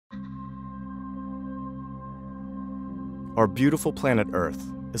Our beautiful planet Earth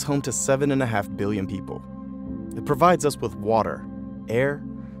is home to 7.5 billion people. It provides us with water, air,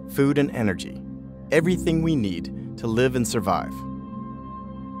 food and energy, everything we need to live and survive.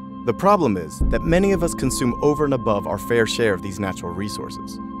 The problem is that many of us consume over and above our fair share of these natural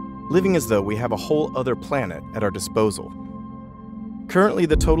resources, living as though we have a whole other planet at our disposal. Currently,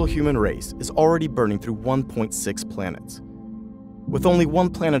 the total human race is already burning through 1.6 planets. With only one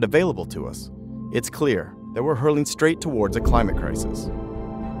planet available to us, it's clear that we're hurling straight towards a climate crisis.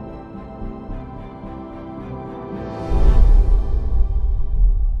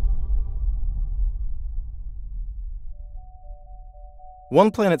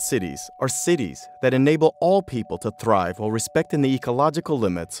 One planet cities are cities that enable all people to thrive while respecting the ecological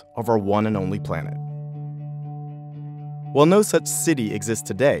limits of our one and only planet. While no such city exists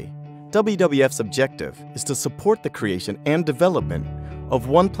today, WWF's objective is to support the creation and development of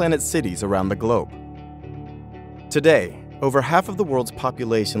one planet cities around the globe. Today, over half of the world's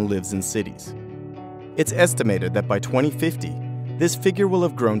population lives in cities. It's estimated that by 2050, this figure will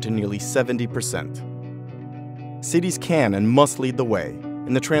have grown to nearly 70%. Cities can and must lead the way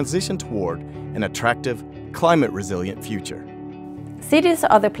in the transition toward an attractive, climate-resilient future. Cities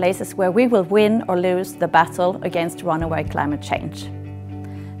are the places where we will win or lose the battle against runaway climate change.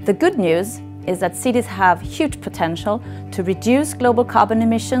 The good news is that cities have huge potential to reduce global carbon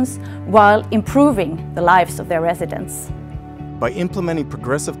emissions while improving the lives of their residents. By implementing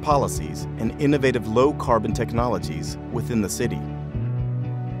progressive policies and innovative low-carbon technologies within the city.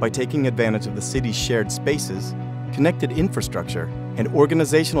 By taking advantage of the city's shared spaces, connected infrastructure, and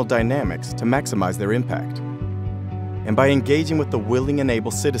organizational dynamics to maximize their impact. And by engaging with the willing and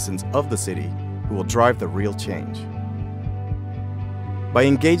able citizens of the city who will drive the real change. By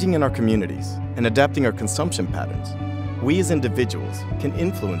engaging in our communities and adapting our consumption patterns, we as individuals can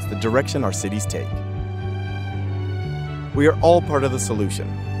influence the direction our cities take. We are all part of the solution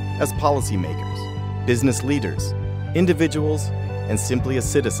as policymakers, business leaders, individuals, and simply as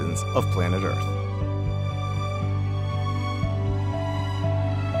citizens of planet Earth.